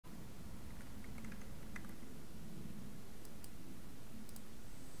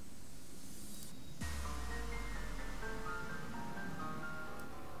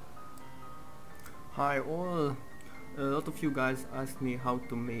Hi all! A lot of you guys asked me how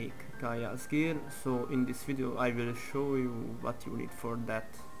to make Kaia's gear, so in this video I will show you what you need for that.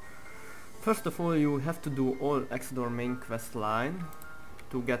 First of all, you have to do all Exodor main quest line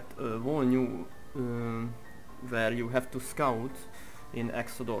to get a whole new where you have to scout in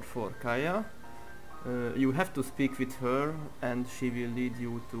Exodor for Kaia. You have to speak with her and she will lead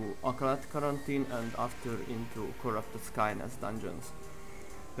you to Akalat Quarantine and after into Corrupted Skyness dungeons.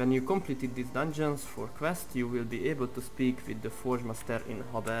 When you completed these dungeons for quest, you will be able to speak with the Forge Master in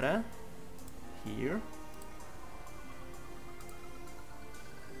Habere, here.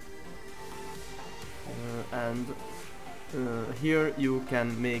 And here you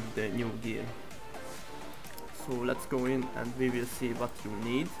can make the new gear. So let's go in and we will see what you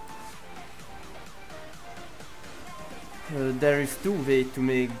need. There is two ways to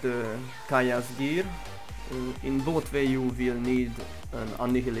make the Kaia's gear. In both ways you will need an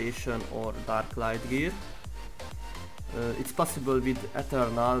Annihilation or Dark Light gear. It's possible with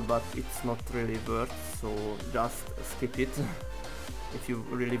Eternal, but it's not really worth, so just skip it if you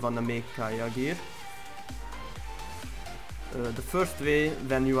really wanna make Kaia gear. The first way,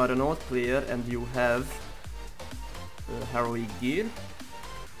 when you are an old player and you have heroic gear,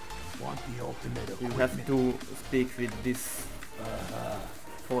 you have to speak with this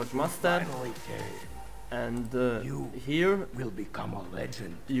Forge Master, and here will become a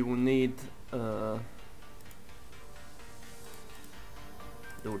legend. You need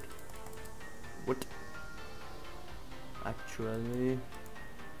dude, what? Actually,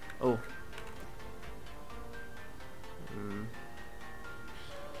 oh.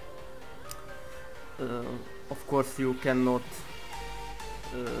 Of course you cannot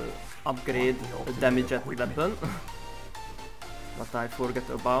upgrade a damaged weapon. What I forget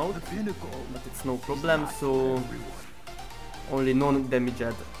about, but it's no problem, so only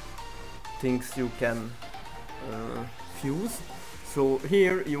non-damaged things you can fuse. So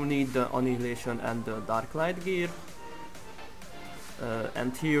here you need the Annihilation and the Dark Light gear,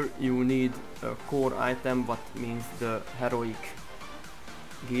 and here you need a core item, what means the heroic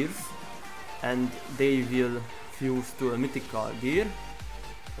gears, and they will fuse to a mythical gear.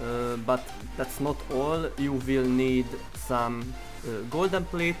 But that's not all. You will need some golden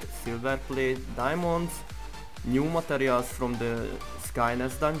plate, silver plate, diamonds, new materials from the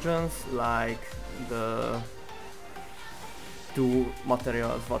Skyness dungeons, like the two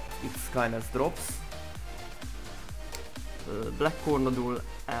materials what its Skyness drops, black core nodule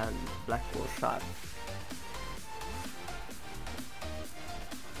and black core shard.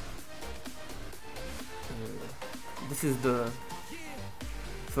 This is the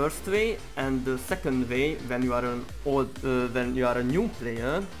first way, and the second way, when you are a new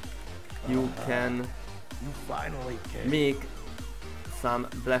player, you can make some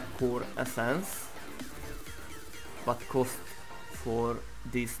black core essence, what cost for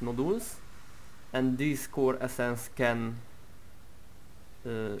these nodules, and these core essence can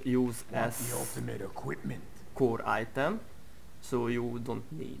use as the ultimate equipment core item, so you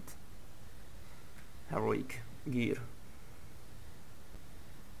don't need heroic gear.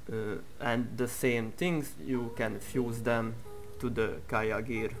 And the same things, you can fuse them to the Kaia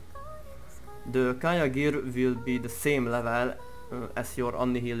gear. The Kaia gear will be the same level as your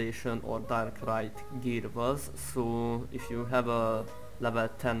Annihilation or Dark Light gear was, so if you have a level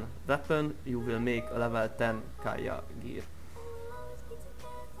 10 weapon, you will make a level 10 Kaia gear.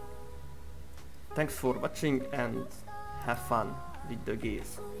 Thanks for watching and have fun with the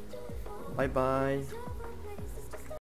gears. Bye bye!